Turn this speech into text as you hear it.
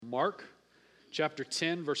Mark chapter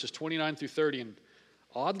 10, verses 29 through 30. And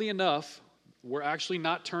oddly enough, we're actually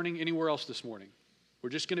not turning anywhere else this morning. We're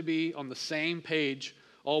just going to be on the same page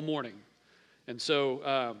all morning. And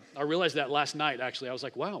so I realized that last night, actually. I was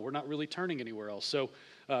like, wow, we're not really turning anywhere else. So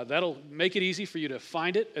that'll make it easy for you to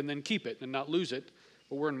find it and then keep it and not lose it.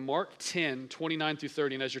 But we're in Mark 10, 29 through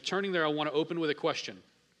 30. And as you're turning there, I want to open with a question.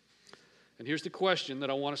 And here's the question that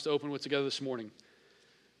I want us to open with together this morning.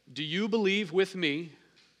 Do you believe with me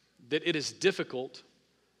that it is difficult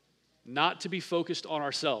not to be focused on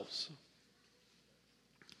ourselves?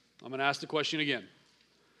 I'm going to ask the question again.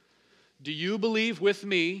 Do you believe with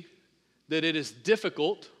me that it is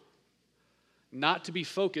difficult not to be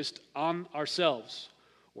focused on ourselves?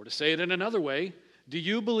 Or to say it in another way, do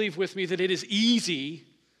you believe with me that it is easy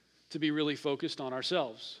to be really focused on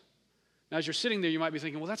ourselves? Now, as you're sitting there, you might be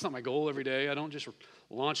thinking, well, that's not my goal every day. I don't just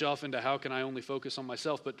launch off into how can I only focus on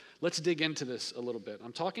myself. But let's dig into this a little bit.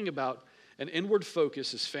 I'm talking about an inward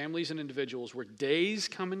focus as families and individuals where days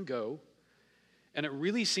come and go, and it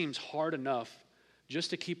really seems hard enough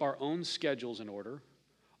just to keep our own schedules in order,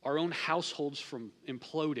 our own households from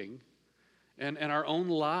imploding, and our own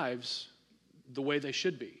lives the way they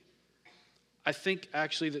should be. I think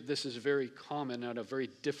actually that this is very common and a very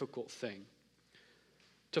difficult thing.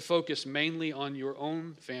 To focus mainly on your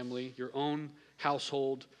own family, your own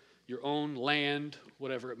household, your own land,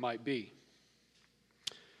 whatever it might be.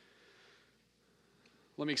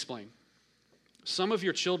 Let me explain. Some of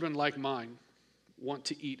your children, like mine, want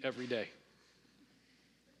to eat every day.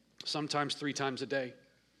 Sometimes 3 times a day.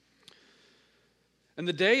 And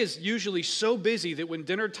the day is usually so busy that when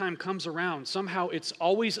dinner time comes around, somehow it's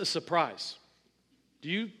always a surprise. Do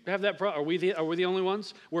you have that problem? Are we the only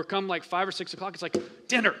ones? Where come like 5 or 6 o'clock, it's like,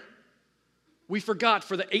 dinner. We forgot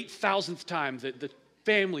for the 8,000th time that the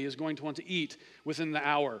family is going to want to eat within the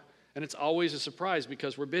hour. And it's always a surprise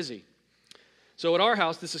because we're busy. So at our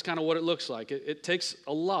house, this is kind of what it looks like. It takes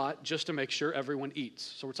a lot just to make sure everyone eats.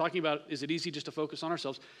 So we're talking about, is it easy just to focus on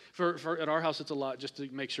ourselves? At our house, it's a lot just to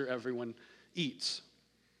make sure everyone eats.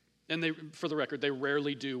 And for the record, they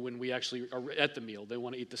rarely do when we actually are at the meal. They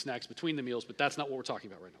want to eat the snacks between the meals, but that's not what we're talking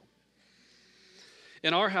about right now.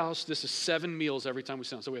 In our house, this is 7 meals every time we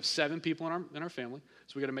sit down. So we have 7 people in our family,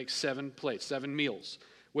 so we got to make 7 plates, 7 meals,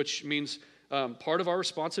 which means part of our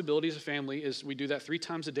responsibility as a family is we do that 3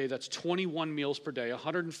 times a day. That's 21 meals per day,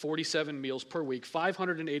 147 meals per week,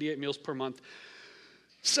 588 meals per month,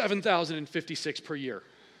 7,056 per year,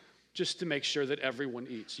 just to make sure that everyone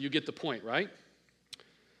eats. You get the point, right?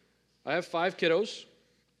 I have 5 kiddos,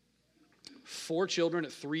 4 children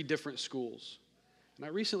at 3 different schools. And I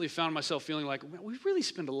recently found myself feeling like, man, we really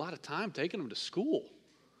spend a lot of time taking them to school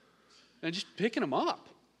and just picking them up.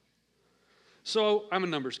 So I'm a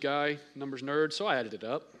numbers guy, numbers nerd, so I added it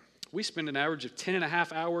up. We spend an average of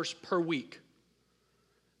 10.5 hours per week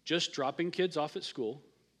just dropping kids off at school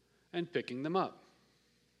and picking them up.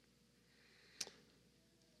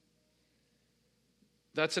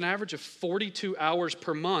 That's an average of 42 hours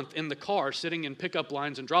per month in the car sitting in pickup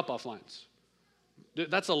lines and drop-off lines.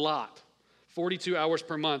 That's a lot. 42 hours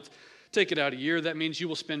per month. Take it out a year, that means you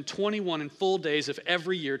will spend 21 full days of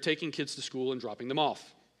every year taking kids to school and dropping them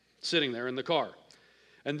off, sitting there in the car.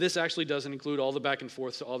 And this actually doesn't include all the back and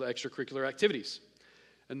forth to all the extracurricular activities.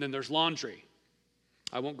 And then there's laundry.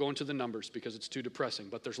 I won't go into the numbers because it's too depressing,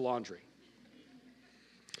 but there's laundry.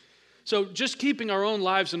 So just keeping our own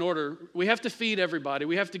lives in order, we have to feed everybody.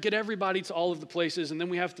 We have to get everybody to all of the places, and then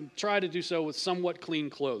we have to try to do so with somewhat clean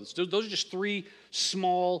clothes. Those are just 3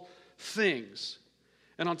 small things.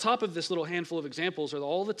 And on top of this little handful of examples are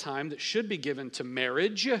all the time that should be given to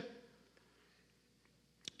marriage,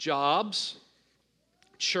 jobs,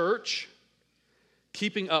 church,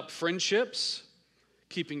 keeping up friendships,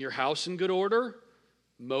 keeping your house in good order,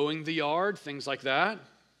 mowing the yard, things like that.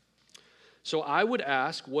 So I would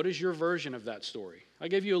ask, what is your version of that story? I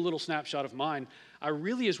gave you a little snapshot of mine. I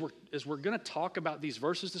really, as we're going to talk about these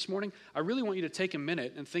verses this morning, I really want you to take a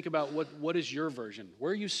minute and think about what is your version?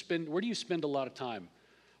 Where do you spend a lot of time?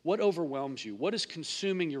 What overwhelms you? What is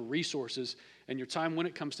consuming your resources and your time when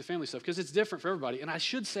it comes to family stuff? Because it's different for everybody. And I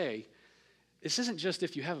should say, this isn't just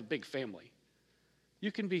if you have a big family.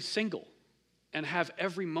 You can be single and have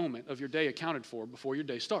every moment of your day accounted for before your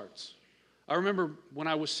day starts. I remember when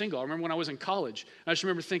I was single. I remember when I was in college. I just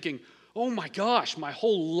remember thinking, oh my gosh, my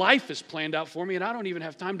whole life is planned out for me, and I don't even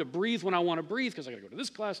have time to breathe when I want to breathe because I got to go to this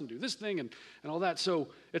class and do this thing and all that. So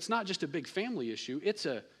it's not just a big family issue. It's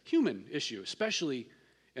a human issue, especially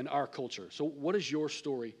in our culture. So what does your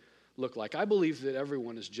story look like? I believe that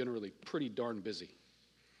everyone is generally pretty darn busy.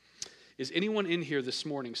 Is anyone in here this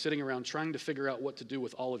morning sitting around trying to figure out what to do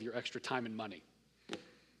with all of your extra time and money?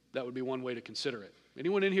 That would be one way to consider it.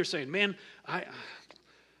 Anyone in here saying, man, I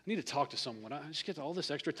need to talk to someone. I just get all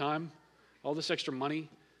this extra time, all this extra money,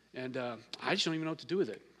 and I just don't even know what to do with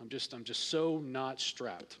it. I'm just so not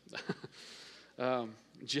strapped.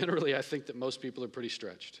 Generally, I think that most people are pretty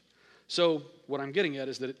stretched. So what I'm getting at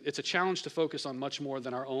is that it's a challenge to focus on much more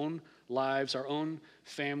than our own lives, our own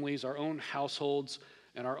families, our own households,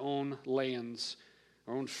 and our own lands,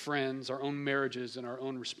 our own friends, our own marriages, and our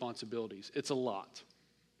own responsibilities. It's a lot.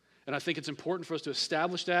 And I think it's important for us to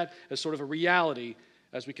establish that as sort of a reality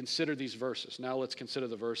as we consider these verses. Now let's consider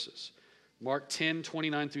the verses. Mark 10,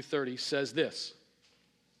 29 through 30 says this.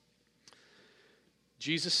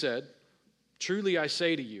 Jesus said, "Truly I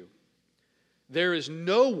say to you, there is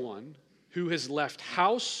no one who has left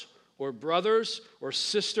house or brothers or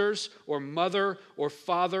sisters or mother or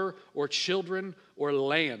father or children or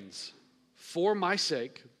lands for my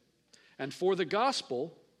sake and for the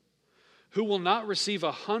gospel, who will not receive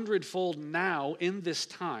 100-fold now in this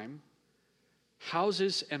time,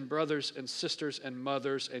 houses and brothers and sisters and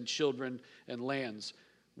mothers and children and lands,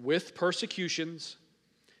 with persecutions,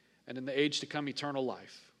 and in the age to come eternal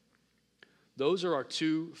life." Those are our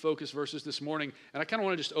two focus verses this morning. And I kind of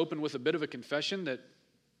want to just open with a bit of a confession that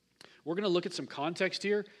we're going to look at some context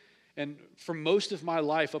here. And for most of my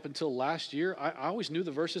life up until last year, I always knew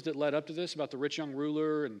the verses that led up to this about the rich young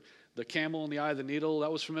ruler and the camel in the eye of the needle.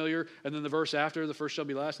 That was familiar. And then the verse after, the first shall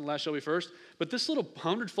be last and the last shall be first. But this little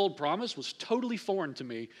 100-fold promise was totally foreign to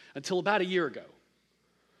me until about a year ago.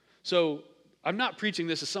 So I'm not preaching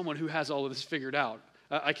this as someone who has all of this figured out.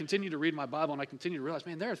 I continue to read my Bible and I continue to realize,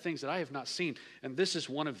 man, there are things that I have not seen, and this is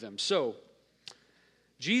one of them. So,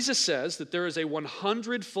 Jesus says that there is a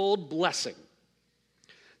 100-fold blessing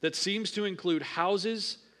that seems to include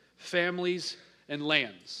houses, families, and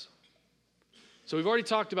lands. So we've already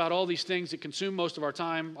talked about all these things that consume most of our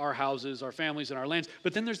time, our houses, our families, and our lands,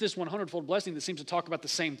 but then there's this 100-fold blessing that seems to talk about the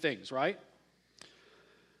same things, right?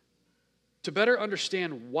 To better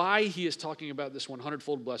understand why he is talking about this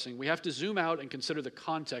 100-fold blessing, we have to zoom out and consider the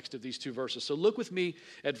context of these two verses. So look with me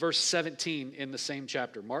at verse 17 in the same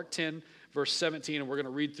chapter. Mark 10, verse 17, and we're going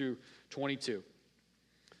to read through 22.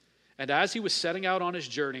 "And as he was setting out on his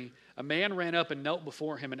journey, a man ran up and knelt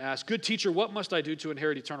before him and asked, 'Good teacher, what must I do to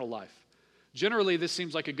inherit eternal life?'" Generally, this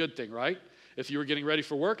seems like a good thing, right? If you were getting ready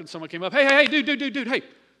for work and someone came up, hey, dude, hey,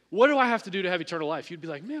 what do I have to do to have eternal life? You'd be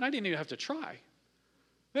like, man, I didn't even have to try.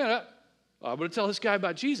 Man, I'm going to tell this guy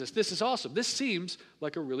about Jesus. This is awesome. This seems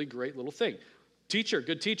like a really great little thing. "Teacher,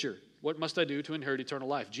 good teacher, what must I do to inherit eternal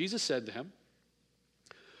life?" Jesus said to him,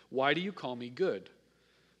 "Why do you call me good?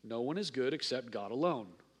 No one is good except God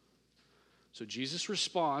alone." So Jesus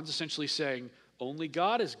responds essentially saying, only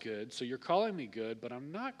God is good, so you're calling me good, but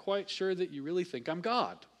I'm not quite sure that you really think I'm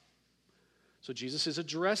God. So Jesus is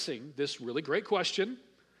addressing this really great question,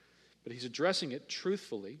 but he's addressing it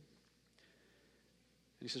truthfully.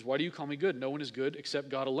 And he says, "Why do you call me good? No one is good except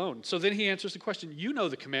God alone." So then he answers the question, you know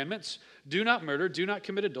the commandments. Do not murder, do not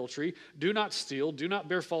commit adultery, do not steal, do not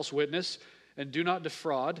bear false witness, and do not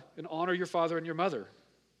defraud, and honor your father and your mother.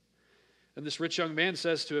 And this rich young man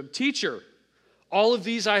says to him, "Teacher, all of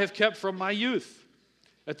these I have kept from my youth."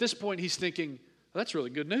 At this point, he's thinking, well, that's really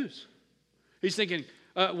good news. He's thinking,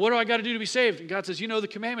 what do I got to do to be saved? And God says, you know the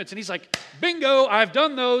commandments. And he's like, bingo, I've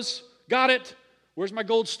done those. Got it. Where's my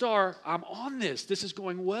gold star? I'm on this. This is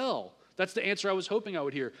going well. That's the answer I was hoping I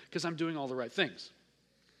would hear because I'm doing all the right things.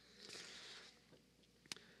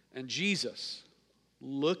 And Jesus,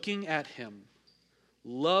 looking at him,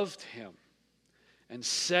 loved him and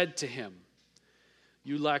said to him,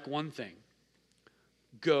 "You lack one thing.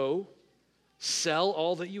 Go, sell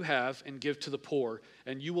all that you have and give to the poor,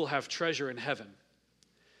 and you will have treasure in heaven.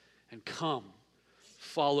 And come,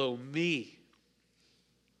 follow me."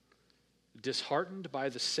 Disheartened by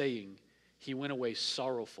the saying, he went away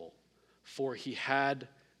sorrowful, for he had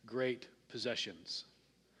great possessions.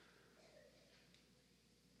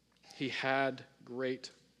 He had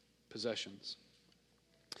great possessions.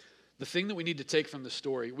 The thing that we need to take from the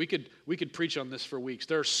story, we could preach on this for weeks.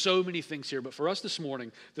 There are so many things here, but for us this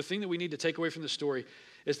morning, the thing that we need to take away from the story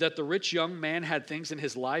is that the rich young man had things in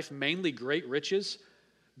his life, mainly great riches,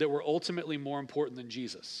 that were ultimately more important than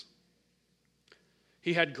Jesus.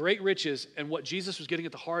 He had great riches, and what Jesus was getting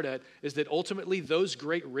at the heart at is that ultimately those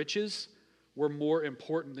great riches were more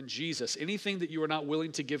important than Jesus. Anything that you are not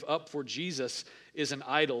willing to give up for Jesus is an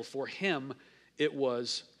idol. For him, it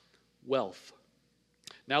was wealth.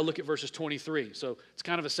 Now look at verses 23. So it's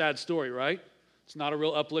kind of a sad story, right? It's not a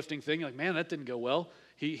real uplifting thing. You're like, man, that didn't go well.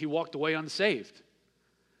 He walked away unsaved.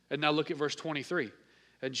 And now look at verse 23.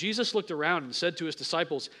 "And Jesus looked around and said to his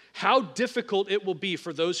disciples, 'How difficult it will be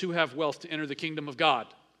for those who have wealth to enter the kingdom of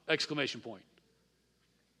God.'" Exclamation point.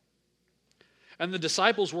 And the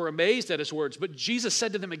disciples were amazed at his words. But Jesus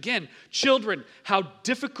said to them again, children, how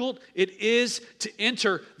difficult it is to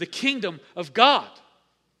enter the kingdom of God.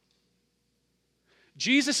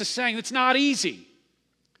 Jesus is saying it's not easy.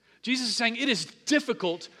 Jesus is saying it is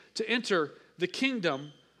difficult to enter the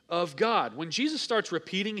kingdom of God. When Jesus starts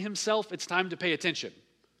repeating himself, it's time to pay attention.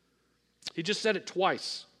 He just said it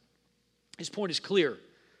twice. His point is clear.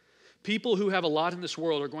 People who have a lot in this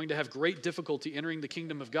world are going to have great difficulty entering the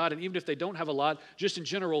kingdom of God. And even if they don't have a lot, just in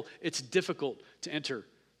general, it's difficult to enter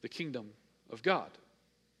the kingdom of God.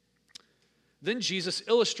 Then Jesus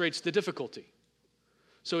illustrates the difficulty.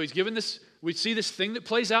 So he's given this, we see this thing that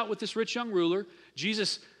plays out with this rich young ruler.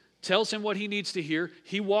 Jesus tells him what he needs to hear.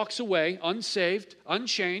 He walks away unsaved,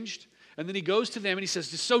 unchanged, and then he goes to them and he says,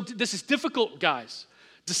 this is difficult, guys.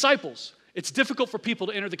 Disciples, it's difficult for people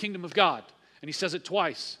to enter the kingdom of God. And he says it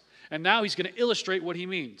twice. And now he's going to illustrate what he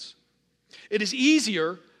means. It is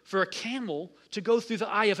easier for a camel to go through the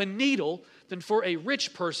eye of a needle than for a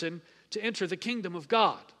rich person to enter the kingdom of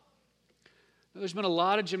God. Now, there's been a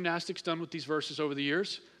lot of gymnastics done with these verses over the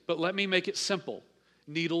years, but let me make it simple.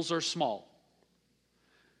 Needles are small.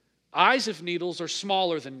 Eyes of needles are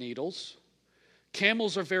smaller than needles.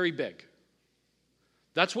 Camels are very big.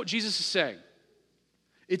 That's what Jesus is saying.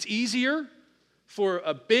 It's easier for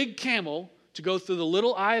a big camel to go through the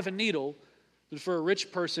little eye of a needle than for a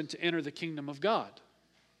rich person to enter the kingdom of God.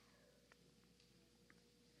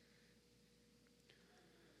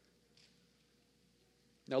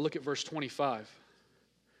 Now look at verse 25,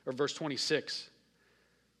 or verse 26.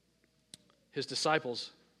 His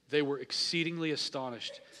disciples, they were exceedingly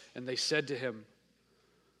astonished, and they said to him,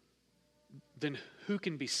 then who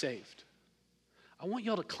can be saved? I want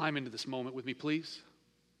y'all to climb into this moment with me, please.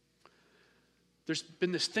 There's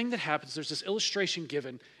been this thing that happens, there's this illustration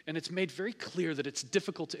given, and it's made very clear that it's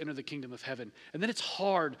difficult to enter the kingdom of heaven. And then it's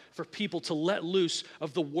hard for people to let loose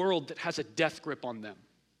of the world that has a death grip on them.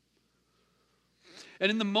 And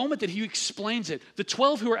in the moment that he explains it, the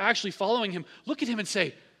 12 who are actually following him look at him and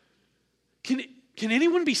say, Can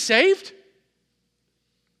anyone be saved?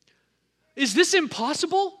 Is this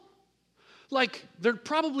impossible? Like, they're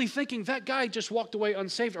probably thinking, that guy just walked away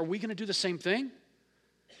unsaved. Are we going to do the same thing?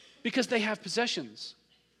 Because they have possessions.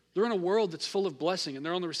 They're in a world that's full of blessing, and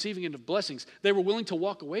they're on the receiving end of blessings. They were willing to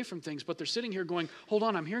walk away from things, but they're sitting here going, hold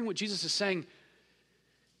on, I'm hearing what Jesus is saying.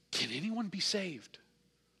 Can anyone be saved?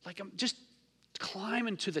 Like, I'm just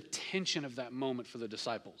climbing to the tension of that moment for the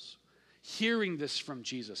disciples. Hearing this from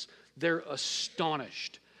Jesus, they're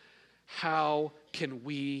astonished. How can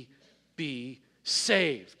we be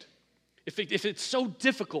saved? If it's so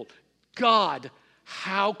difficult, God,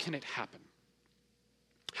 how can it happen?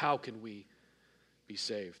 How can we be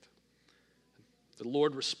saved? The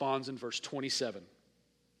Lord responds in verse 27.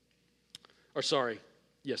 The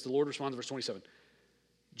Lord responds in verse 27.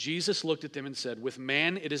 Jesus looked at them and said, with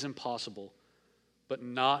man it is impossible, but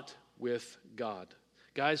not with God.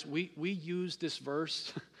 Guys, we use this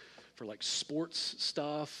verse for like sports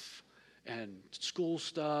stuff and school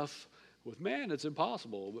stuff. With man, it's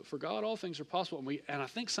impossible, but for God, all things are possible. And I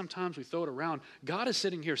think sometimes we throw it around. God is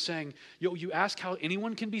sitting here saying, you ask how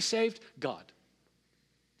anyone can be saved? God.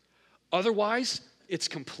 Otherwise, it's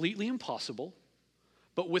completely impossible.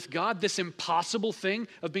 But with God, this impossible thing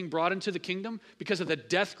of being brought into the kingdom because of the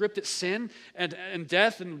death grip that sin and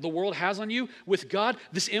death and the world has on you, with God,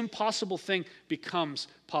 this impossible thing becomes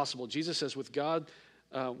possible. Jesus says, with God,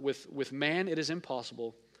 with man, it is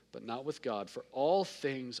impossible, but not with God, for all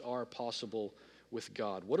things are possible with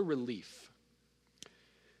God. What a relief.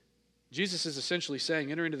 Jesus is essentially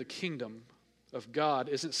saying, enter into the kingdom of God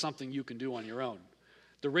isn't something you can do on your own.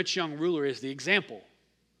 The rich young ruler is the example.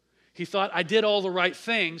 He thought, I did all the right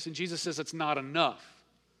things, and Jesus says it's not enough.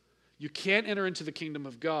 You can't enter into the kingdom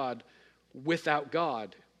of God without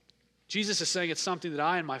God. Jesus is saying it's something that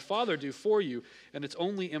I and my Father do for you, and it's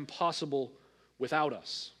only impossible without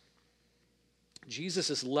us. Jesus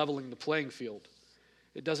is leveling the playing field.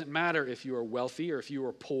 It doesn't matter if you are wealthy or if you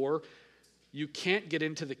are poor. You can't get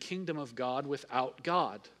into the kingdom of God without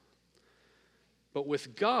God. But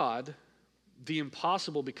with God, the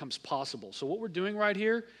impossible becomes possible. So what we're doing right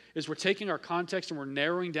here is we're taking our context and we're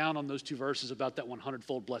narrowing down on those two verses about that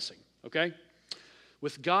 100-fold blessing, okay?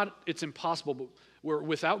 With God, it's impossible, but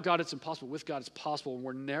without God, it's impossible. With God, it's possible, and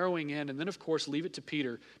we're narrowing in. And then, of course, leave it to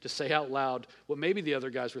Peter to say out loud what maybe the other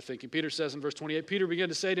guys were thinking. Peter says in verse 28, Peter began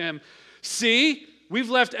to say to him, see, we've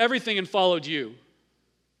left everything and followed you.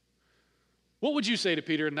 What would you say to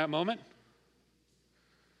Peter in that moment?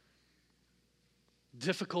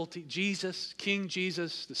 Difficulty. Jesus, King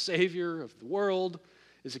Jesus, the Savior of the world,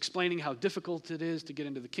 is explaining how difficult it is to get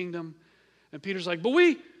into the kingdom. And Peter's like, but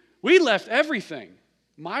we left everything.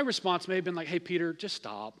 My response may have been like, hey, Peter, just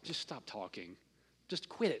stop talking. Just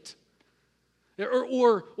quit it.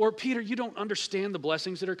 Or Peter, you don't understand the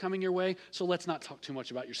blessings that are coming your way, so let's not talk too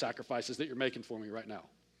much about your sacrifices that you're making for me right now.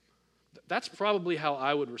 That's probably how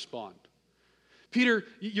I would respond. Peter,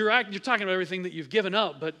 you're talking about everything that you've given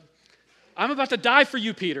up, but I'm about to die for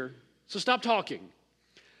you, Peter, so stop talking.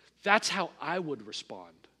 That's how I would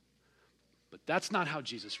respond. But that's not how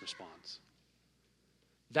Jesus responds.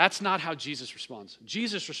 That's not how Jesus responds.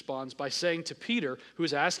 Jesus responds by saying to Peter, who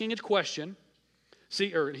is asking a question,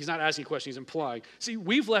 or he's not asking a question, he's implying, see,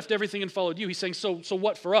 we've left everything and followed you. He's saying, so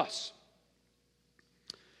what for us?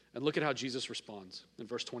 And look at how Jesus responds in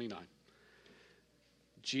verse 29.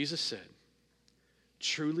 Jesus said,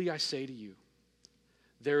 truly I say to you,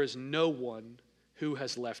 there is no one who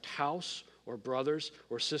has left house or brothers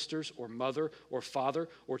or sisters or mother or father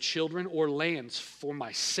or children or lands for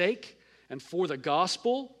my sake and for the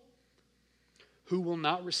gospel, who will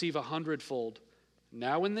not receive 100-fold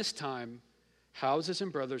now in this time, houses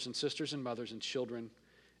and brothers and sisters and mothers and children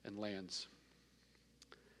and lands.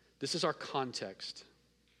 This is our context.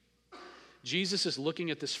 Jesus is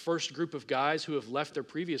looking at this first group of guys who have left their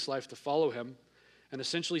previous life to follow him and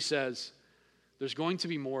essentially says, there's going to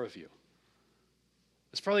be more of you.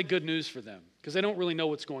 It's probably good news for them because they don't really know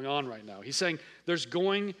what's going on right now. He's saying there's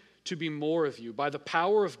going to be more of you. By the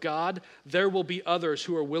power of God, there will be others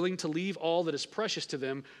who are willing to leave all that is precious to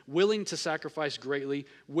them, willing to sacrifice greatly,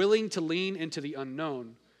 willing to lean into the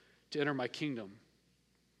unknown to enter my kingdom.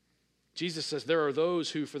 Jesus says there are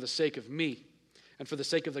those who, for the sake of me and for the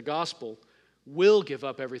sake of the gospel, will give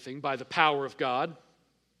up everything by the power of God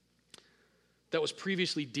that was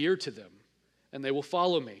previously dear to them, and they will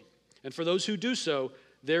follow me. And for those who do so,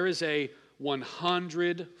 there is a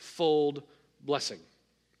 100-fold blessing.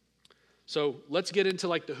 So let's get into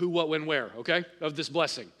like the who, what, when, where, okay, of this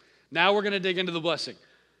blessing. Now we're going to dig into the blessing.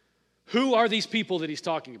 Who are these people that he's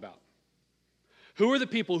talking about? Who are the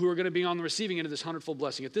people who are going to be on the receiving end of this 100-fold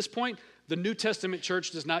blessing? At this point, the New Testament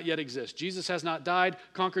church does not yet exist. Jesus has not died,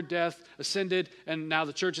 conquered death, ascended, and now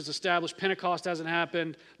the church is established. Pentecost hasn't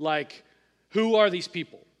happened. Like, who are these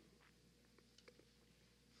people?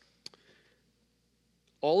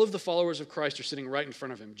 All of the followers of Christ are sitting right in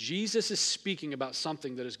front of him. Jesus is speaking about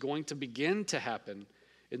something that is going to begin to happen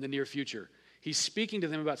in the near future. He's speaking to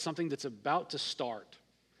them about something that's about to start.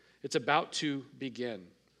 It's about to begin.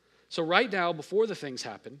 So right now, before the things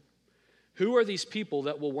happen, who are these people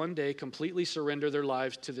that will one day completely surrender their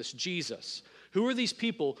lives to this Jesus? Who are these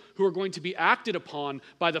people who are going to be acted upon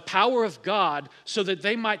by the power of God so that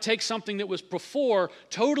they might take something that was before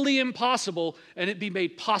totally impossible and it be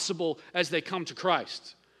made possible as they come to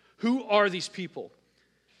Christ? Who are these people?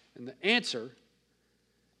 And the answer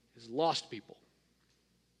is lost people.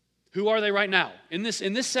 Who are they right now? In this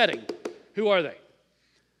setting, who are they?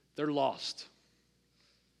 They're lost.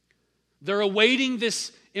 They're awaiting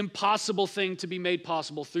this impossible thing to be made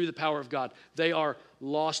possible through the power of God. They are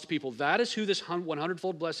lost people. That is who this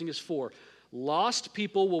 100-fold blessing is for. Lost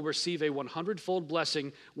people will receive a 100-fold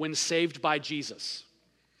blessing when saved by Jesus.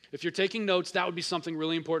 If you're taking notes, that would be something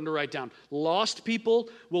really important to write down. Lost people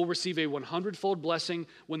will receive a 100-fold blessing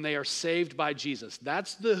when they are saved by Jesus.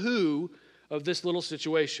 That's the who of this little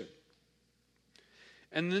situation.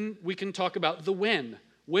 And then we can talk about the when.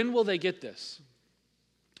 When will they get this?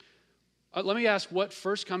 Let me ask what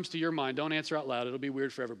first comes to your mind. Don't answer out loud. It'll be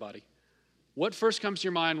weird for everybody. What first comes to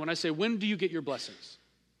your mind when I say, when do you get your blessings?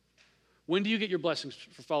 When do you get your blessings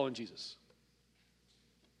for following Jesus?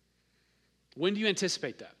 When do you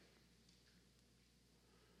anticipate that?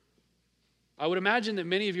 I would imagine that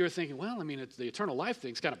many of you are thinking, well, I mean, it's the eternal life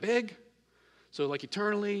thing's kind of big. So like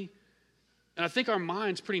eternally. And I think our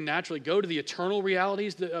minds pretty naturally go to the eternal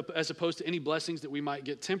realities as opposed to any blessings that we might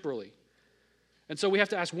get temporally. And so we have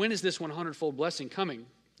to ask, when is this 100-fold blessing coming?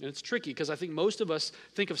 And it's tricky because I think most of us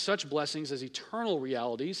think of such blessings as eternal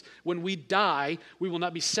realities. When we die, we will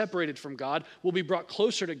not be separated from God. We'll be brought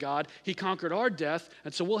closer to God. He conquered our death,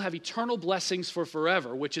 and so we'll have eternal blessings for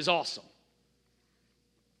forever, which is awesome.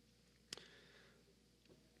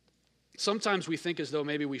 Sometimes we think as though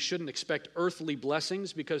maybe we shouldn't expect earthly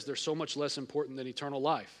blessings because they're so much less important than eternal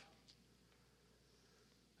life.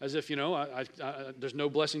 As if, there's no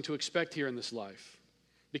blessing to expect here in this life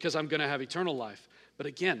because I'm going to have eternal life. But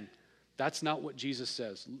again, that's not what Jesus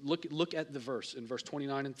says. Look at the verse in verse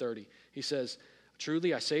 29 and 30. He says,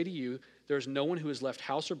 truly I say to you, there is no one who has left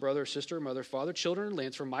house or brother or sister or mother, father, children, and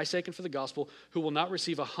lands for my sake and for the gospel who will not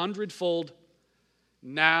receive 100-fold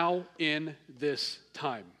now in this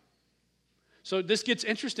time. So this gets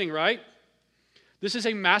interesting, right? This is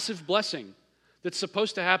a massive blessing that's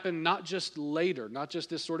supposed to happen not just later, not just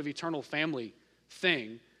this sort of eternal family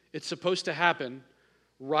thing. It's supposed to happen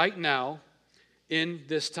right now in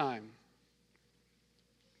this time.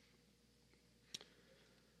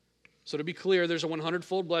 So to be clear, there's a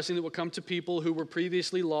 100-fold blessing that will come to people who were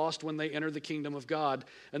previously lost when they enter the kingdom of God,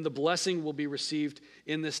 and the blessing will be received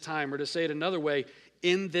in this time, or to say it another way,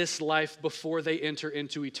 in this life before they enter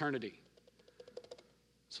into eternity.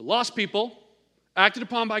 So lost people, acted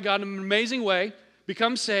upon by God in an amazing way,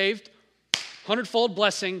 become saved, 100-fold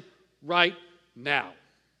blessing right now.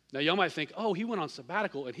 Now y'all might think, oh, he went on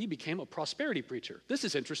sabbatical and he became a prosperity preacher. This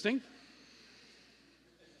is interesting.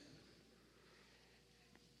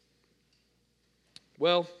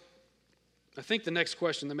 Well, I think the next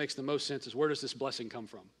question that makes the most sense is, where does this blessing come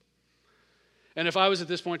from? And if I was at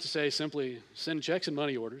this point to say simply, send checks and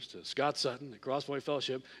money orders to Scott Sutton at Crosspoint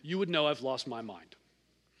Fellowship, you would know I've lost my mind.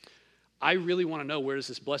 I really want to know, where does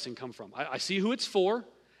this blessing come from? I see who it's for,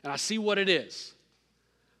 and I see what it is.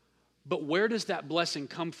 But where does that blessing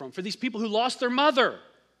come from? For these people who lost their mother,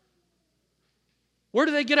 where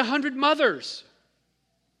do they get 100 mothers?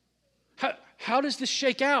 How does this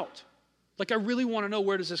shake out? Like, I really want to know,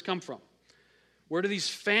 where does this come from? Where do these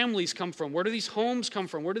families come from? Where do these homes come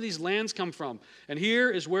from? Where do these lands come from? And here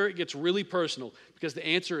is where it gets really personal, because the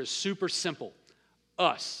answer is super simple.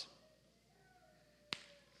 Us.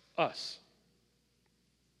 Us.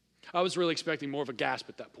 I was really expecting more of a gasp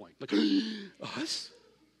at that point. Like, us?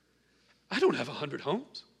 I don't have 100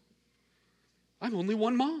 homes. I'm only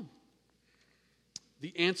one mom.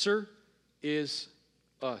 The answer is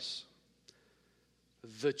us.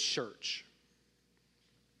 The church.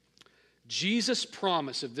 Jesus'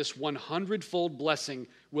 promise of this 100-fold blessing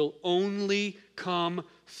will only come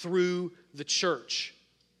through the church.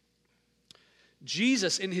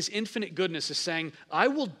 Jesus, in his infinite goodness, is saying, I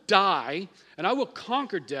will die and I will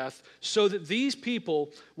conquer death so that these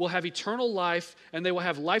people will have eternal life, and they will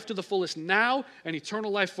have life to the fullest now and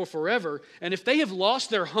eternal life for forever. And if they have lost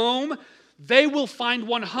their home, they will find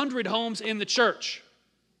 100 homes in the church.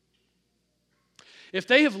 If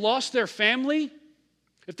they have lost their family,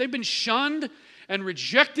 if they've been shunned and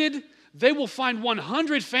rejected, they will find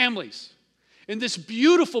 100 families in this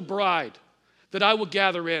beautiful bride that I will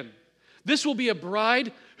gather in. This will be a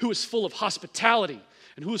bride who is full of hospitality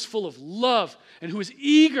and who is full of love and who is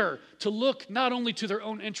eager to look not only to their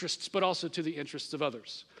own interests but also to the interests of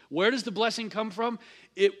others. Where does the blessing come from?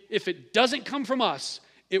 If it doesn't come from us,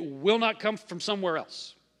 it will not come from somewhere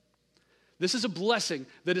else. This is a blessing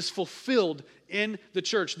that is fulfilled in the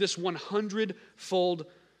church, this 100-fold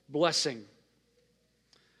blessing.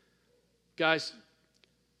 Guys,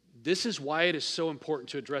 this is why it is so important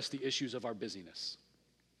to address the issues of our busyness.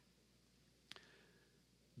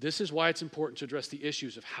 This is why it's important to address the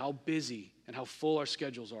issues of how busy and how full our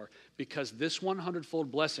schedules are, because this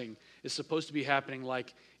 100-fold blessing is supposed to be happening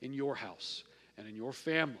like in your house and in your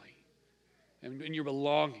family and in your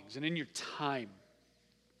belongings and in your time.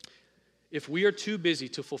 If we are too busy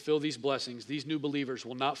to fulfill these blessings, these new believers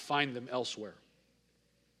will not find them elsewhere.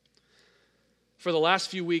 For the last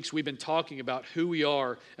few weeks, we've been talking about who we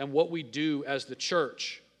are and what we do as the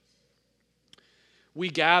church. We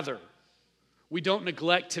gather. We don't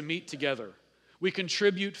neglect to meet together. We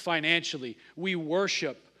contribute financially. We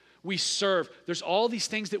worship. We serve. There's all these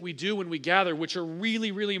things that we do when we gather, which are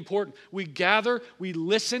really, really important. We gather, we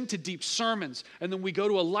listen to deep sermons, and then we go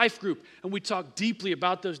to a life group and we talk deeply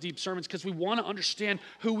about those deep sermons because we want to understand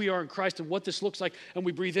who we are in Christ and what this looks like. And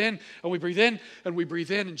we breathe in, and we breathe in, and we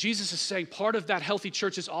breathe in. And Jesus is saying part of that healthy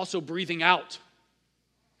church is also breathing out.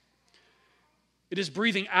 It is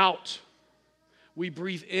breathing out. We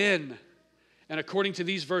breathe in. And according to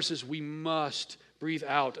these verses, we must breathe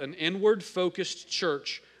out. An inward-focused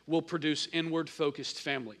church will produce inward-focused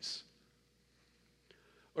families.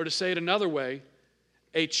 Or to say it another way,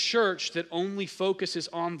 a church that only focuses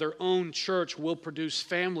on their own church will produce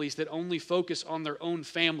families that only focus on their own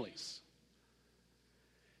families.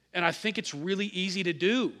 And I think it's really easy to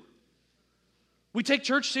do. We take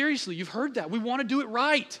church seriously. You've heard that. We want to do it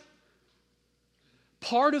right.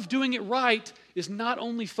 Part of doing it right is not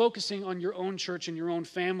only focusing on your own church and your own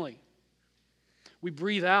family. We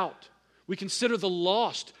breathe out. We consider the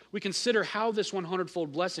lost. We consider how this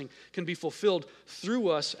 100-fold blessing can be fulfilled through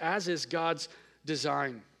us, as is God's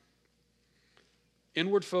design.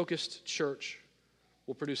 Inward-focused church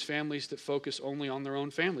will produce families that focus only on their own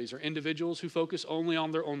families, or individuals who focus only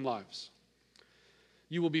on their own lives.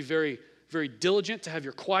 You will be very, very diligent to have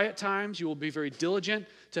your quiet times. You will be very diligent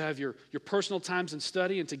to have your personal times in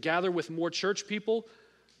study and to gather with more church people.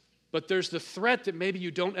 But there's the threat that maybe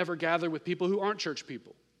you don't ever gather with people who aren't church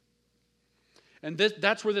people. And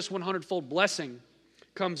that's where this 100-fold blessing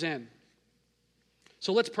comes in.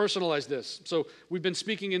 So let's personalize this. So we've been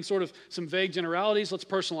speaking in sort of some vague generalities. Let's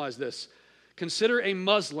personalize this. Consider a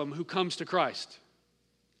Muslim who comes to Christ.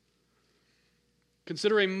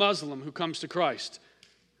 Consider a Muslim who comes to Christ.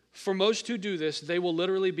 For most who do this, they will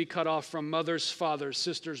literally be cut off from mothers, fathers,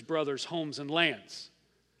 sisters, brothers, homes, and lands.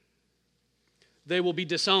 They will be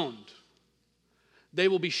disowned. They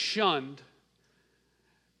will be shunned.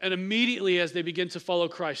 And immediately as they begin to follow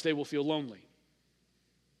Christ, they will feel lonely,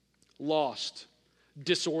 lost,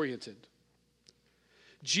 disoriented.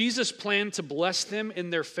 Jesus' plan to bless them in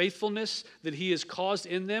their faithfulness that he has caused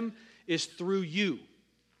in them is through you.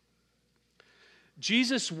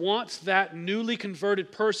 Jesus wants that newly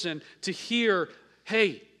converted person to hear,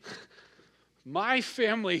 hey, my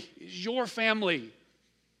family is your family.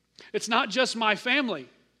 It's not just my family.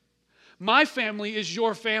 My family is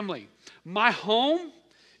your family. My home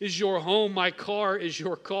is your home. My car is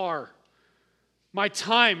your car. My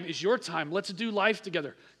time is your time. Let's do life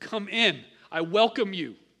together. Come in. I welcome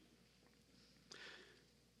you.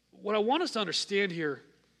 What I want us to understand here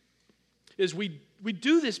is we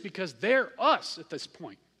do this because they're us at this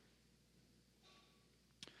point.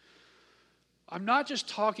 I'm not just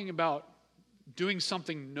talking about doing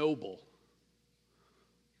something noble.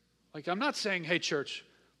 Like, I'm not saying, hey, church,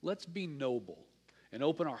 let's be noble and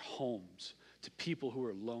open our homes to people who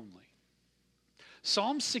are lonely.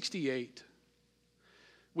 Psalm 68,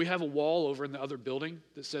 we have a wall over in the other building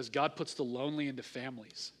that says God puts the lonely into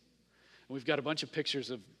families. And we've got a bunch of pictures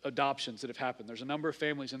of adoptions that have happened. There's a number of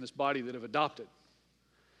families in this body that have adopted.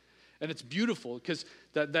 And it's beautiful because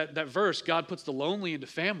that verse, God puts the lonely into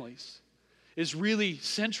families, is really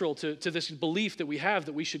central to this belief that we have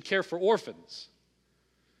that we should care for orphans.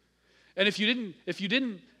 And if you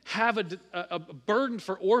didn't have a burden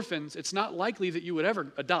for orphans, it's not likely that you would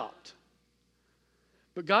ever adopt.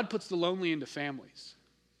 But God puts the lonely into families.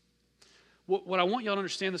 What I want y'all to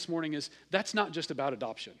understand this morning is that's not just about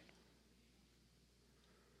adoption.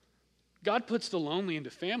 God puts the lonely into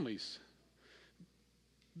families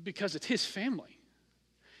because it's his family.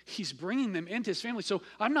 He's bringing them into his family. So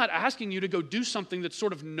I'm not asking you to go do something that's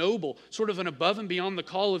sort of noble, sort of an above and beyond the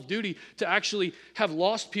call of duty to actually have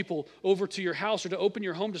lost people over to your house or to open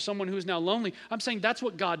your home to someone who is now lonely. I'm saying that's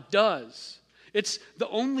what God does. It's the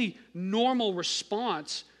only normal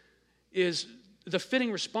response is the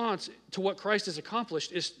fitting response to what Christ has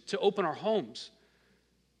accomplished is to open our homes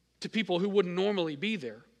to people who wouldn't normally be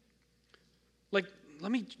there. Like, I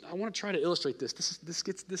want to try to illustrate this.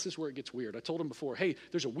 This is where it gets weird. I told him before, hey,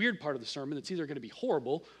 there's a weird part of the sermon that's either going to be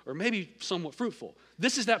horrible or maybe somewhat fruitful.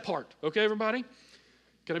 This is that part. Okay, everybody?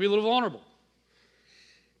 Can I be a little vulnerable?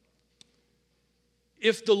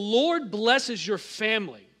 If the Lord blesses your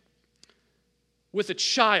family with a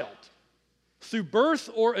child through birth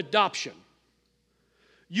or adoption,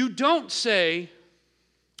 you don't say,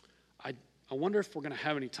 I wonder if we're going to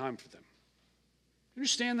have any time for them. You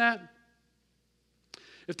understand that?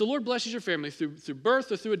 If the Lord blesses your family through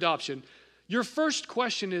birth or through adoption, your first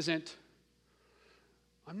question isn't,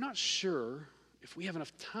 I'm not sure if we have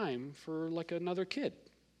enough time for like another kid.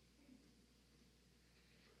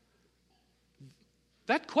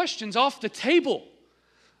 That question's off the table.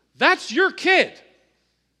 That's your kid.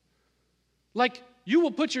 Like, you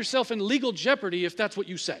will put yourself in legal jeopardy if that's what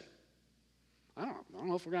you say. I don't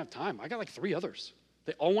know if we're going to have time. I got like 3 others.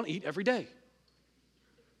 They all want to eat every day.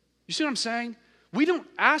 You see what I'm saying? We don't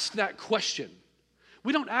ask that question.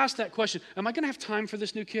 We don't ask that question, am I going to have time for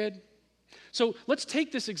this new kid? So let's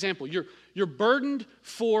take this example. You're burdened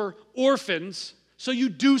for orphans, so you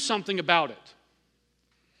do something about it.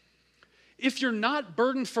 If you're not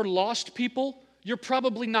burdened for lost people, you're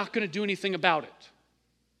probably not going to do anything about it.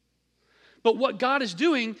 But what God is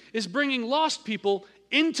doing is bringing lost people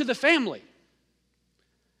into the family.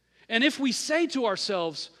 And if we say to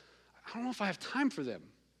ourselves, I don't know if I have time for them,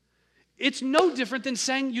 it's no different than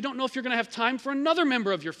saying you don't know if you're going to have time for another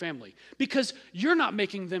member of your family because you're not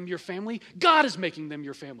making them your family. God is making them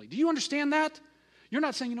your family. Do you understand that? You're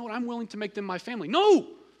not saying, you know what, I'm willing to make them my family. No,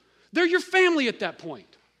 they're your family at that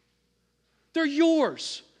point. They're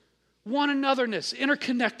yours. One anotherness,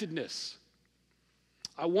 interconnectedness.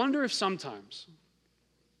 I wonder if sometimes,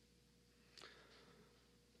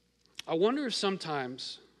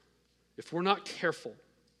 if we're not careful,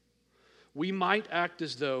 we might act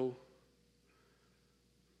as though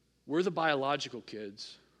we're the biological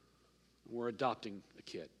kids, and we're adopting a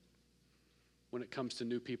kid. When it comes to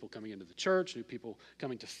new people coming into the church, new people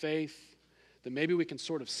coming to faith, that maybe we can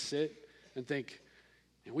sort of sit and think,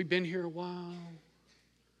 and we've been here a while,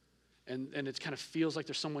 and it kind of feels like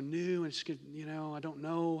there's someone new, and it's, I don't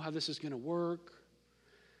know how this is going to work.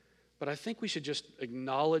 But I think we should just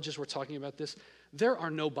acknowledge as we're talking about this, there are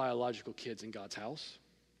no biological kids in God's house.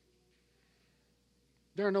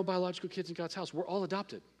 There are no biological kids in God's house. We're all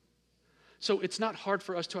adopted. So it's not hard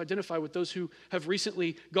for us to identify with those who have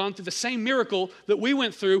recently gone through the same miracle that we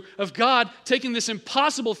went through of God taking this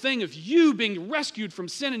impossible thing of you being rescued from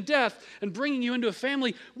sin and death and bringing you into a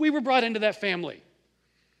family. We were brought into that family.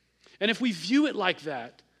 And if we view it like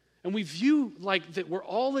that, and we view like that we're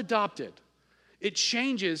all adopted, it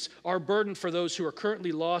changes our burden for those who are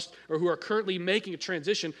currently lost or who are currently making a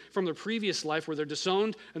transition from their previous life where they're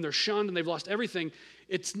disowned and they're shunned and they've lost everything.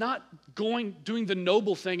 It's not doing the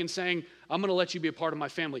noble thing and saying, I'm going to let you be a part of my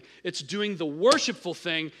family. It's doing the worshipful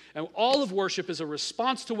thing, and all of worship is a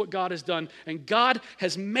response to what God has done, and God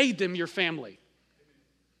has made them your family.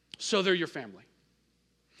 So they're your family.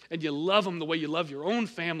 And you love them the way you love your own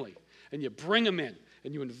family, and you bring them in,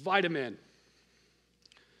 and you invite them in.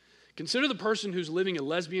 Consider the person who's living a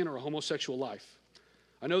lesbian or a homosexual life.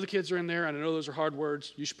 I know the kids are in there, and I know those are hard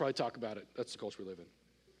words. You should probably talk about it. That's the culture we live in.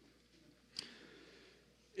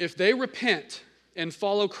 If they repent and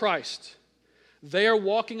follow Christ, they are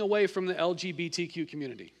walking away from the LGBTQ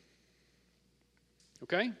community.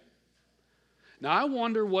 Okay? Now, I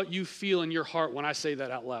wonder what you feel in your heart when I say that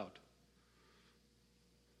out loud.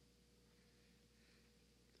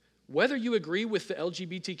 Whether you agree with the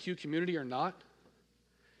LGBTQ community or not,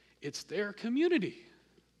 it's their community.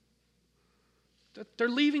 They're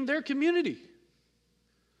leaving their community.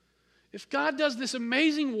 If God does this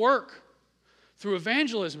amazing work through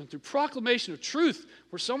evangelism and through proclamation of truth,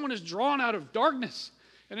 where someone is drawn out of darkness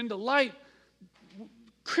and into light,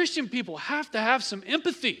 Christian people have to have some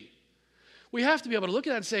empathy. We have to be able to look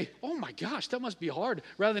at that and say, oh my gosh, that must be hard,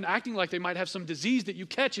 rather than acting like they might have some disease that you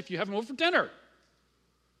catch if you have them over for dinner.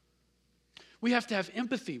 We have to have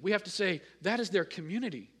empathy. We have to say, that is their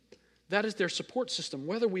community. That is their support system.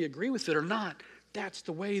 Whether we agree with it or not, that's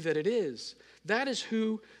the way that it is. That is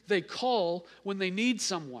who they call when they need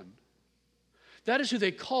someone. That is who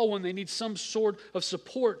they call when they need some sort of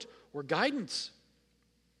support or guidance.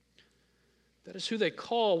 That is who they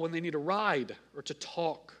call when they need a ride or to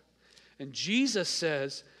talk. And Jesus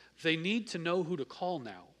says they need to know who to call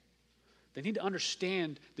now. They need to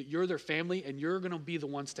understand that you're their family, and you're going to be the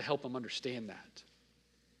ones to help them understand that.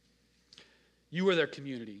 You are their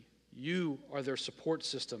community. You are their support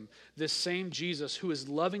system. This same Jesus who is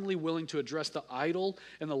lovingly willing to address the idol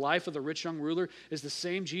in the life of the rich young ruler is the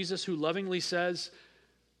same Jesus who lovingly says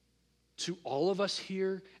to all of us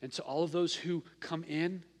here and to all of those who come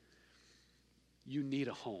in, you need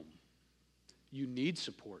a home. You need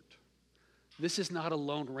support. This is not a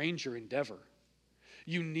Lone Ranger endeavor.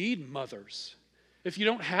 You need mothers. If you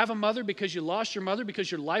don't have a mother because you lost your mother because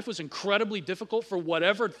your life was incredibly difficult for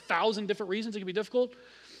whatever 1,000 different reasons it can be difficult,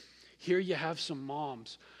 here you have some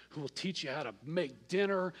moms who will teach you how to make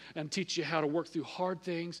dinner and teach you how to work through hard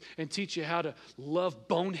things and teach you how to love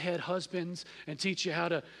bonehead husbands and teach you how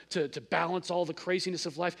to balance all the craziness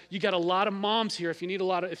of life. You got a lot of moms here if you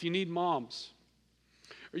need moms.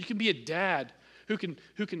 Or you can be a dad who can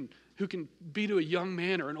be to a young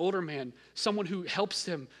man or an older man, someone who helps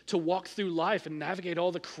them to walk through life and navigate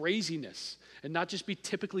all the craziness and not just be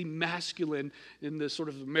typically masculine in the sort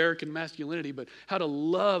of American masculinity, but how to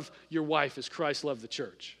love your wife as Christ loved the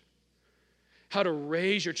church. How to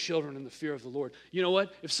raise your children in the fear of the Lord. You know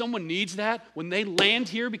what? If someone needs that, when they land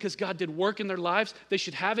here because God did work in their lives, they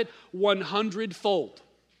should have it 100-fold.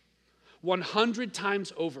 100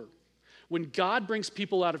 times over. When God brings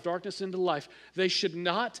people out of darkness into life, they should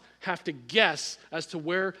not have to guess as to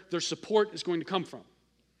where their support is going to come from.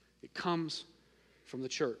 It comes from the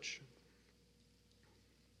church.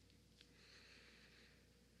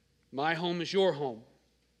 My home is your home.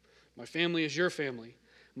 My family is your family.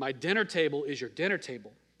 My dinner table is your dinner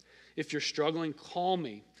table. If you're struggling, call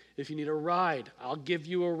me. If you need a ride, I'll give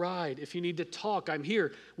you a ride. If you need to talk, I'm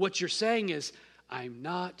here. What you're saying is, I'm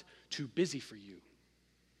not too busy for you.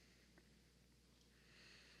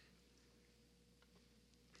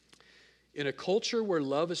 In a culture where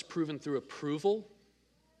love is proven through approval,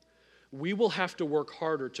 we will have to work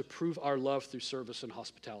harder to prove our love through service and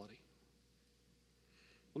hospitality.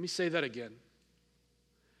 Let me say that again.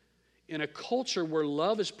 In a culture where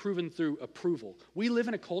love is proven through approval, we live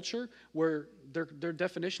in a culture where their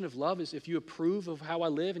definition of love is if you approve of how I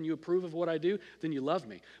live and you approve of what I do, then you love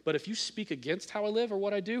me. But if you speak against how I live or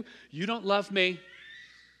what I do, you don't love me.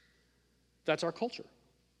 That's our culture.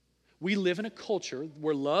 We live in a culture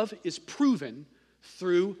where love is proven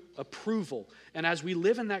through approval. And as we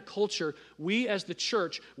live in that culture, we as the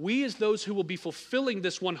church, we as those who will be fulfilling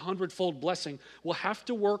this 100-fold blessing, will have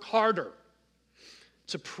to work harder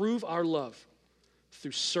to prove our love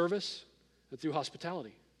through service and through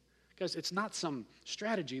hospitality. Guys, it's not some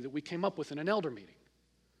strategy that we came up with in an elder meeting.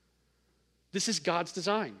 This is God's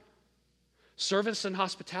design. Service and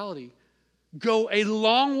hospitality go a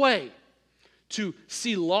long way to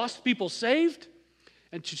see lost people saved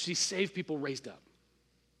and to see saved people raised up.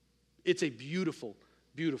 It's a beautiful,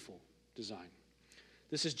 beautiful design.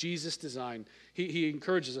 This is Jesus' design. He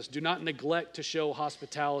encourages us, do not neglect to show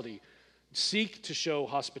hospitality. Seek to show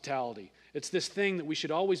hospitality. It's this thing that we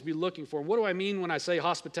should always be looking for. And what do I mean when I say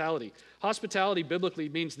hospitality? Hospitality biblically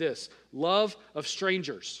means this: love of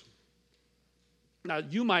strangers. Now,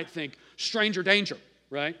 you might think stranger danger,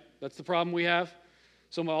 right? That's the problem we have.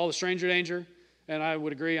 All the stranger danger. And I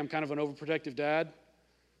would agree, I'm kind of an overprotective dad.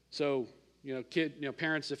 So,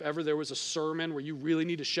 parents, if ever there was a sermon where you really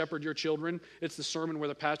need to shepherd your children, it's the sermon where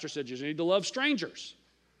the pastor said you need to love strangers,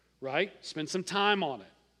 right? Spend some time on it.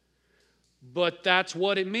 But that's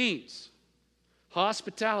what it means.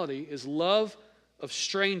 Hospitality is love of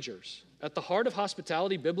strangers. At the heart of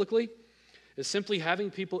hospitality, biblically, is simply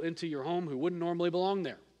having people into your home who wouldn't normally belong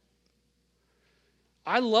there.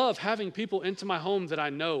 I love having people into my home that I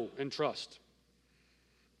know and trust.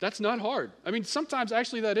 That's not hard. I mean, sometimes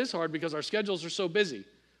actually that is hard because our schedules are so busy.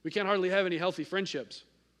 We can't hardly have any healthy friendships.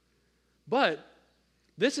 But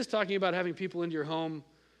this is talking about having people into your home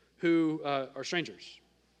who are strangers.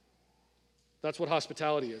 That's what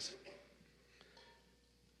hospitality is.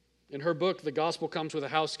 In her book, The Gospel Comes with a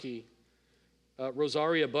House Key,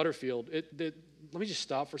 Rosaria Butterfield, let me just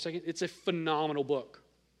stop for a second. It's a phenomenal book.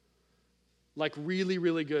 Like really,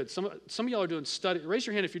 really good. Some of y'all are doing study. Raise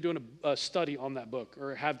your hand if you're doing a study on that book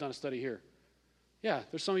or have done a study here. Yeah,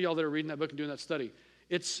 there's some of y'all that are reading that book and doing that study.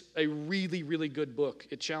 It's a really, really good book.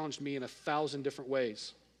 It challenged me in 1,000 different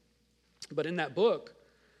ways. But in that book,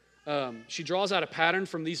 she draws out a pattern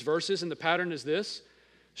from these verses, and the pattern is this: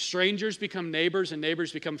 strangers become neighbors and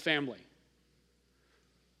neighbors become family.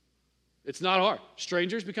 It's not hard.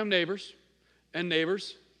 Strangers become neighbors and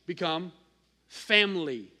neighbors become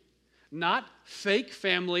family. Not fake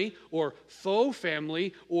family or faux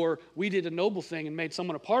family or we did a noble thing and made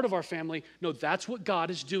someone a part of our family. No, that's what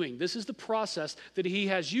God is doing. This is the process that He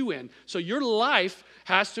has you in. So your life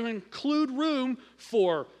has to include room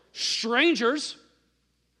for strangers,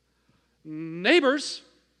 neighbors,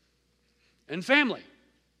 and family.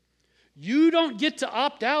 You don't get to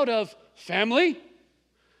opt out of family,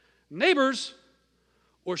 neighbors,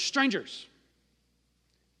 or strangers.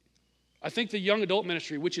 I think the young adult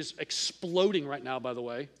ministry, which is exploding right now, by the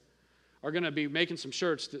way, are going to be making some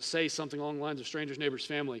shirts that say something along the lines of strangers, neighbors,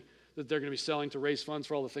 family, that they're going to be selling to raise funds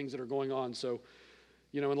for all the things that are going on. So,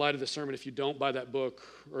 in light of this sermon, if you don't buy that book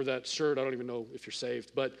or that shirt, I don't even know if you're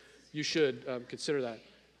saved, but you should consider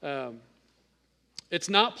that. It's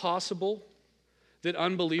not possible that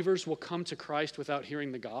unbelievers will come to Christ without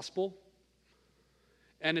hearing the gospel,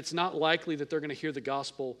 and it's not likely that they're going to hear the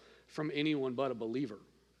gospel from anyone but a believer.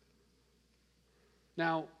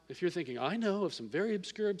 Now, if you're thinking, I know of some very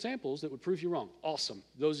obscure examples that would prove you wrong, awesome.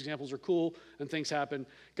 Those examples are cool and things happen.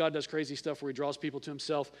 God does crazy stuff where He draws people to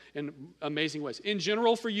Himself in amazing ways. In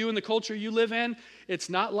general, for you and the culture you live in, it's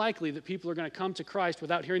not likely that people are going to come to Christ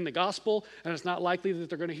without hearing the gospel, and it's not likely that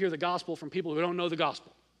they're going to hear the gospel from people who don't know the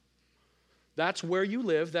gospel. That's where you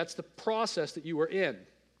live. That's the process that you are in.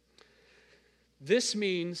 This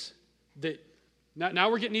means that now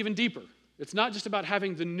we're getting even deeper. It's not just about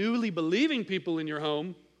having the newly believing people in your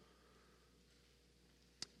home.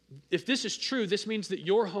 If this is true, this means that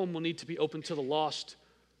your home will need to be open to the lost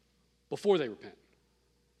before they repent.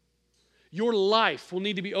 Your life will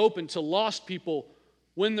need to be open to lost people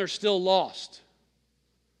when they're still lost.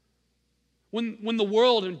 When the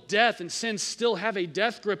world and death and sin still have a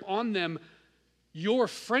death grip on them, your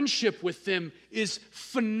friendship with them is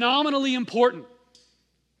phenomenally important.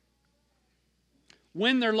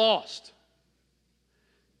 When they're lost.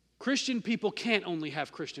 Christian people can't only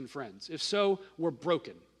have Christian friends. If so, we're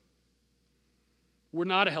broken. We're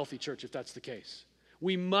not a healthy church if that's the case.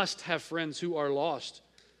 We must have friends who are lost,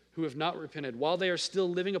 who have not repented. While they are still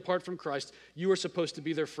living apart from Christ, you are supposed to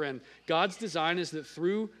be their friend. God's design is that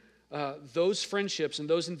through those friendships and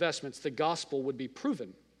those investments, the gospel would be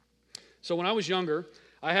proven. So when I was younger,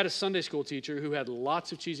 I had a Sunday school teacher who had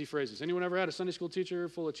lots of cheesy phrases. Anyone ever had a Sunday school teacher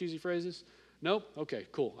full of cheesy phrases? Nope? Okay,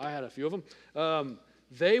 cool. I had a few of them.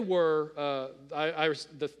 They were,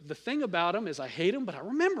 the thing about them is I hate them, but I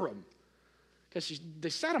remember them. Because they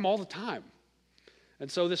said them all the time.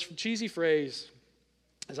 And so this cheesy phrase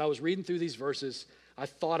as I was reading through these verses, I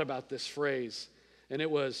thought about this phrase, and it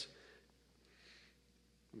was,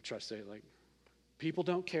 let me try to say it like, people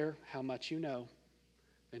don't care how much you know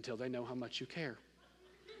until they know how much you care.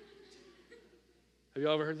 Have you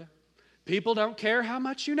all ever heard that? People don't care how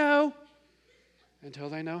much you know until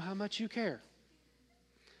they know how much you care.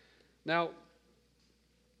 Now,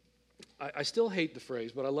 I still hate the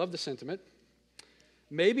phrase, but I love the sentiment.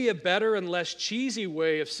 Maybe a better and less cheesy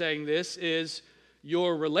way of saying this is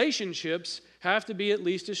your relationships have to be at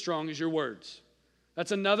least as strong as your words.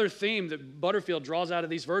 That's another theme that Butterfield draws out of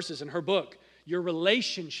these verses in her book. Your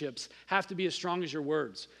relationships have to be as strong as your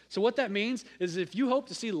words. So what that means is if you hope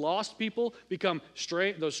to see lost people become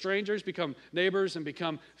those strangers, become neighbors, and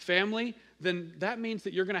become family, then that means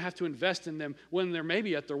that you're going to have to invest in them when they're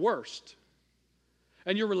maybe at their worst.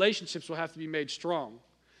 And your relationships will have to be made strong.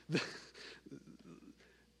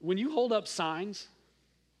 When you hold up signs,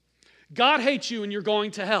 God hates you and you're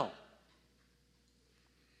going to hell.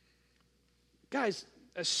 Guys,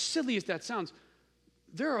 as silly as that sounds,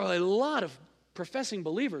 there are a lot of professing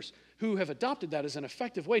believers who have adopted that as an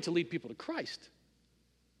effective way to lead people to Christ.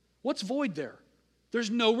 What's void there? There's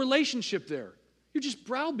no relationship there. You're just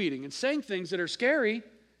browbeating and saying things that are scary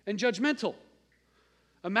and judgmental.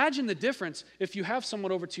 Imagine the difference if you have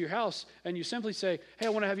someone over to your house and you simply say, hey, I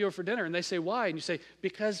want to have you over for dinner. And they say, why? And you say,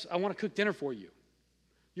 because I want to cook dinner for you.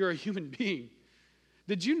 You're a human being.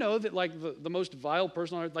 Did you know that like the most vile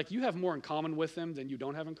person on earth, like you have more in common with them than you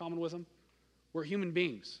don't have in common with them? We're human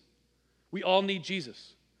beings. We all need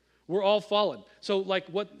Jesus. We're all fallen. So like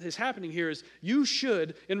what is happening here is you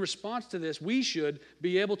should, in response to this, we should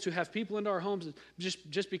be able to have people into our homes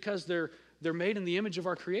just because they're made in the image of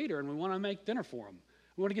our Creator and we want to make dinner for them.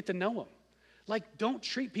 We want to get to know them. Like, don't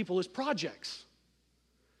treat people as projects.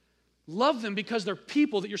 Love them because they're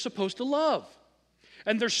people that you're supposed to love.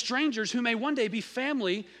 And they're strangers who may one day be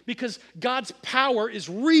family because God's power is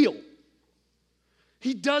real.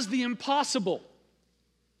 He does the impossible.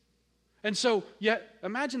 And so,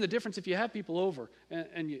 imagine the difference if you have people over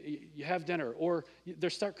and you have dinner, or they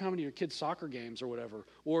start coming to your kids' soccer games or whatever,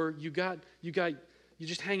 or you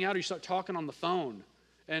just hang out or you start talking on the phone,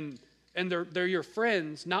 and they're your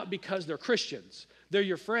friends not because they're Christians. They're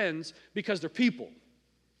your friends because they're people.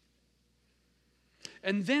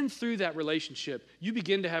 And then through that relationship, you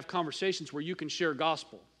begin to have conversations where you can share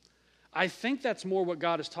gospel. I think that's more what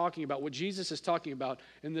God is talking about, what Jesus is talking about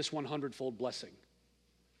in this 100-fold blessing.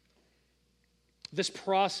 This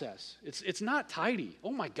process, it's not tidy.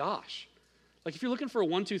 Oh my gosh. Like if you're looking for a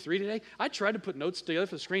 1, 2, 3 today, I tried to put notes together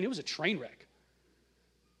for the screen. It was a train wreck.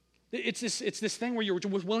 It's this thing where you're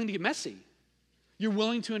willing to get messy. You're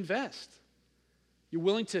willing to invest. You're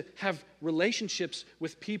willing to have relationships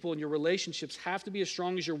with people, and your relationships have to be as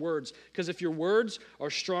strong as your words. Because if your words are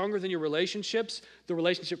stronger than your relationships, the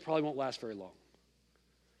relationship probably won't last very long.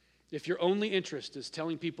 If your only interest is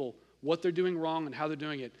telling people what they're doing wrong and how they're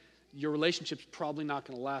doing it, your relationship's probably not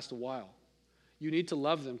going to last a while. You need to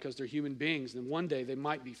love them because they're human beings, and one day they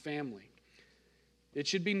might be family. It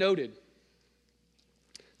should be noted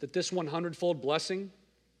that this 100-fold blessing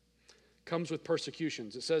comes with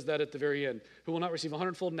persecutions. It says that at the very end. Who will not receive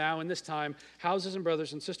 100-fold now in this time, houses and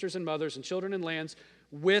brothers and sisters and mothers and children and lands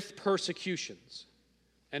with persecutions.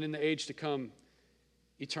 And in the age to come,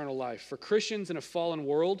 eternal life. For Christians in a fallen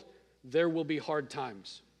world, there will be hard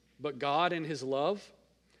times. But God in His love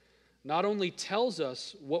not only tells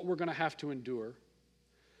us what we're going to have to endure,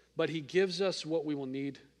 but He gives us what we will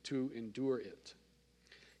need to endure it.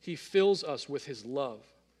 He fills us with His love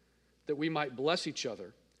that we might bless each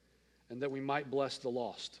other and that we might bless the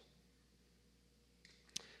lost.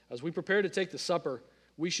 As we prepare to take the supper,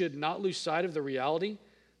 we should not lose sight of the reality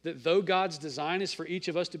that though God's design is for each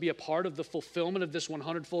of us to be a part of the fulfillment of this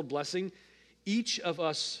 100-fold blessing, each of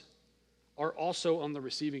us are also on the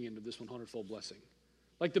receiving end of this 100-fold blessing.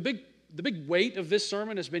 Like the big weight of this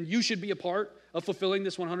sermon has been you should be a part of fulfilling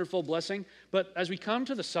this 100-fold blessing. But as we come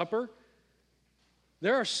to the supper,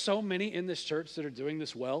 there are so many in this church that are doing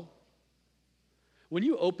this well. When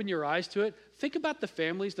you open your eyes to it, think about the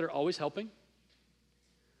families that are always helping.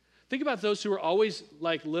 Think about those who are always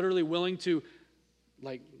like literally willing to,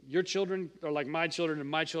 like your children are like my children and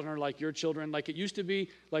my children are like your children. Like it used to be,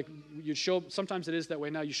 like you show up, sometimes it is that way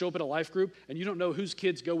now. You show up at a life group and you don't know whose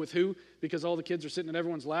kids go with who because all the kids are sitting in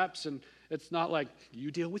everyone's laps, and it's not like you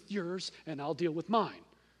deal with yours and I'll deal with mine.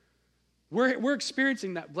 We're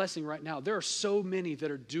experiencing that blessing right now. There are so many that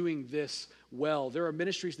are doing this well. There are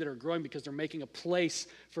ministries that are growing because they're making a place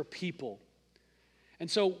for people. And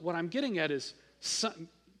so what I'm getting at is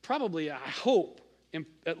probably, I hope,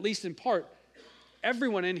 at least in part,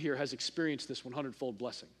 everyone in here has experienced this 100-fold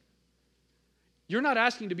blessing. You're not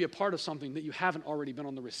asking to be a part of something that you haven't already been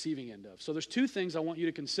on the receiving end of. So there's two things I want you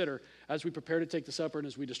to consider as we prepare to take the supper and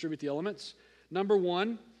as we distribute the elements. Number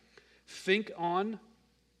one, think on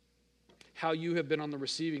how you have been on the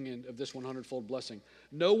receiving end of this 100-fold blessing.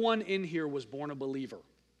 No one in here was born a believer.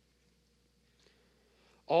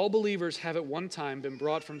 All believers have at one time been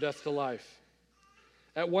brought from death to life.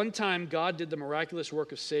 At one time, God did the miraculous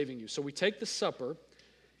work of saving you. So we take the supper,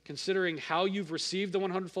 considering how you've received the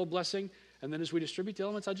 100-fold blessing, and then as we distribute the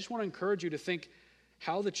elements, I just want to encourage you to think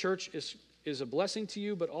how the church is a blessing to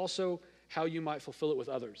you, but also how you might fulfill it with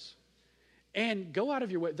others. And go out of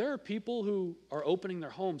your way. There are people who are opening their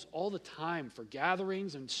homes all the time for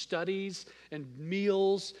gatherings and studies and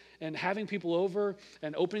meals and having people over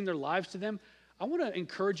and opening their lives to them. I want to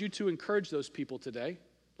encourage you to encourage those people today.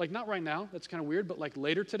 Like, not right now, that's kind of weird, but like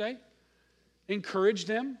later today. Encourage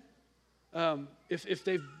them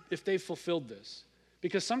if they've fulfilled this.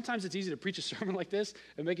 Because sometimes it's easy to preach a sermon like this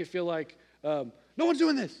and make it feel like no one's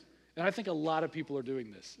doing this. And I think a lot of people are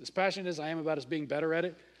doing this. As passionate as I am about us being better at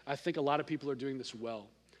it, I think a lot of people are doing this well.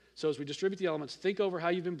 So as we distribute the elements, think over how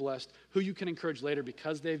you've been blessed, who you can encourage later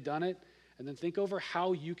because they've done it, and then think over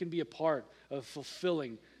how you can be a part of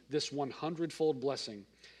fulfilling this 100-fold blessing.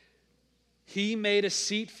 He made a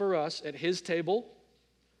seat for us at his table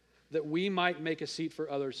that we might make a seat for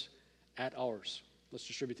others at ours. Let's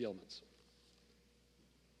distribute the elements.